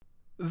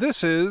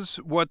This is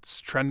what's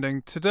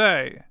trending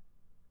today.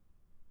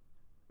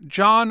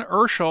 John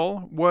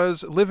Urschel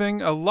was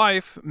living a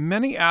life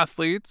many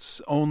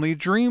athletes only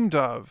dreamed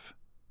of.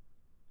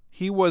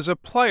 He was a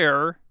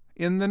player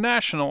in the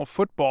National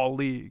Football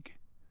League,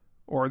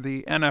 or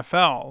the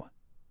NFL.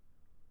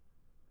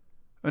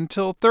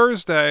 Until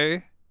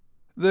Thursday,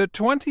 the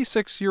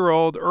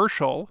 26-year-old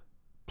Urschel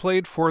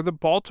played for the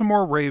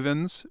Baltimore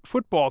Ravens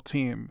football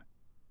team.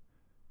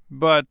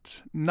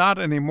 But not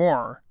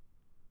anymore.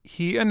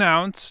 He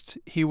announced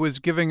he was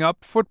giving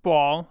up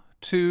football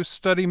to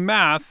study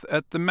math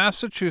at the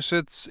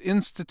Massachusetts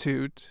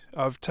Institute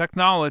of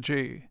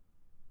Technology.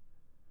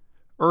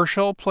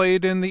 Urschel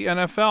played in the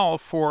NFL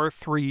for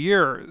 3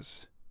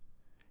 years.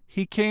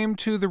 He came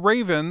to the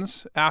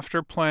Ravens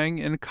after playing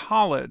in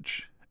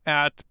college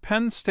at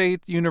Penn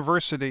State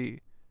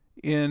University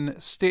in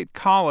State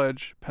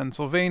College,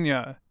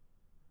 Pennsylvania.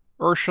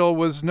 Urschel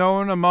was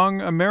known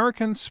among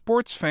American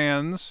sports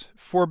fans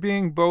for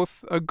being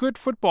both a good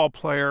football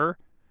player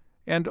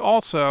and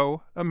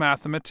also a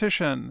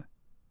mathematician.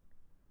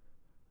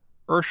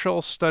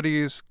 Urschel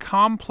studies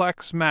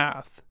complex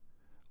math,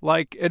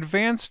 like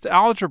advanced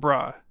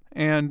algebra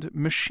and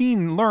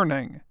machine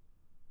learning.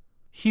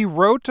 He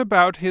wrote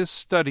about his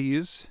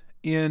studies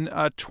in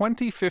a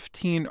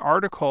 2015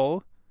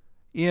 article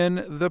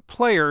in the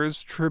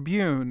Players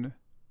Tribune.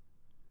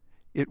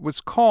 It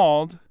was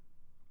called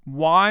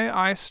Why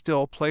I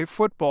Still Play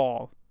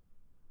Football.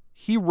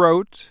 He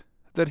wrote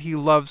that he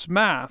loves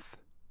math,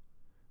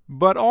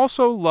 but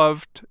also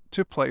loved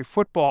to play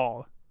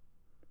football.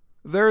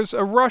 There's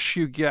a rush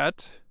you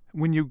get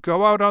when you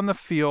go out on the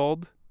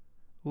field,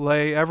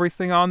 lay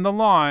everything on the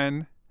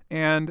line,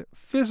 and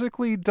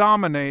physically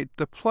dominate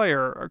the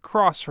player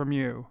across from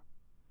you.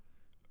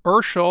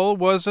 Urschel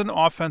was an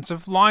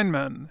offensive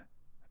lineman.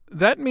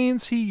 That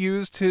means he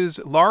used his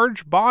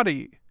large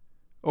body,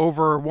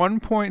 over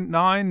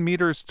 1.9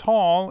 meters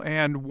tall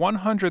and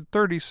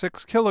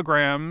 136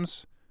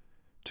 kilograms,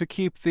 to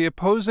keep the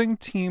opposing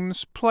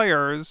team's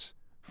players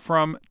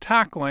from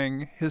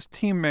tackling his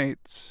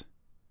teammates.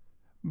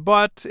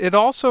 But it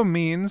also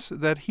means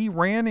that he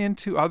ran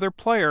into other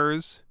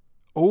players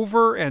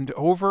over and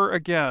over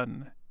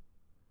again.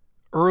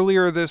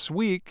 Earlier this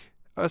week,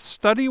 a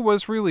study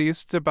was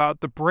released about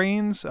the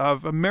brains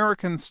of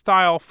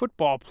American-style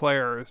football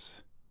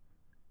players.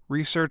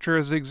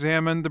 Researchers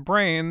examined the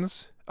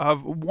brains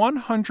of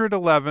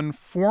 111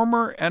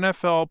 former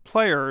NFL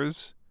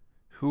players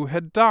who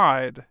had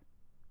died.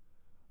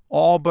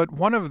 All but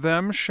one of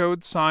them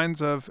showed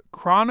signs of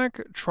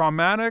chronic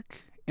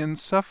traumatic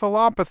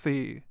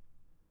encephalopathy.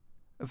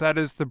 That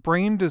is the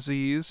brain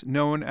disease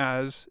known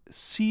as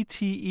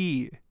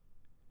CTE.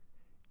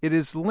 It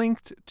is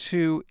linked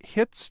to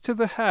hits to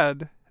the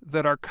head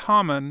that are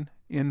common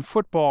in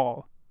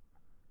football.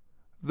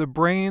 The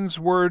brains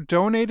were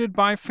donated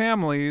by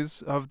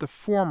families of the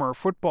former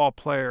football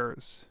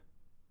players.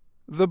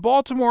 The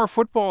Baltimore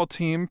football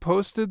team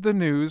posted the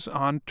news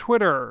on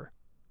Twitter.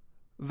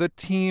 The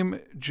team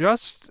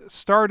just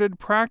started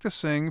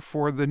practicing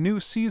for the new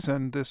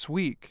season this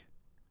week.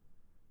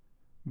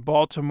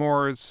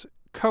 Baltimore's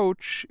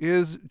coach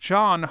is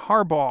John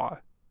Harbaugh.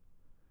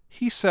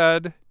 He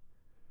said,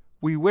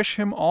 "We wish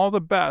him all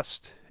the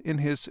best in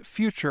his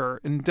future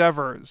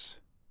endeavors."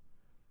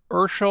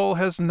 Urschel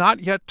has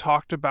not yet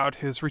talked about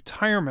his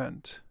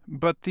retirement,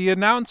 but the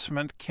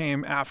announcement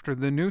came after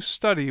the new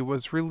study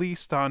was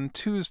released on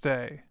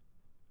Tuesday.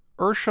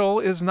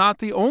 Urschel is not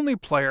the only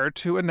player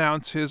to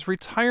announce his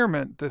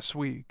retirement this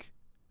week.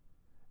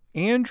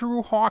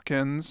 Andrew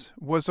Hawkins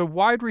was a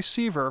wide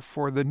receiver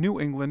for the New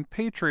England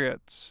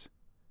Patriots.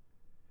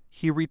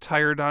 He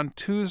retired on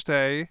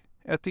Tuesday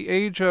at the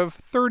age of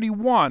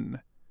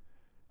 31,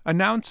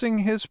 announcing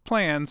his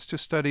plans to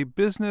study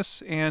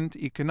business and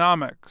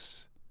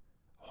economics.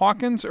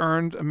 Hawkins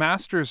earned a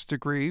master's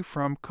degree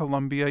from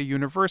Columbia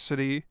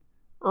University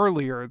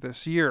earlier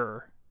this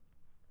year.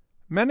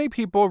 Many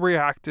people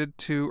reacted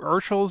to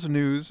Urschel's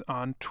news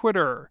on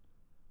Twitter,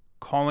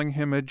 calling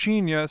him a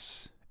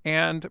genius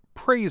and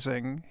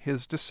praising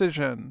his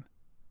decision.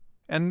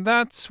 And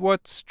that's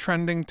what's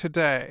trending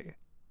today.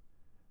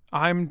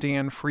 I'm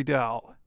Dan Friedel.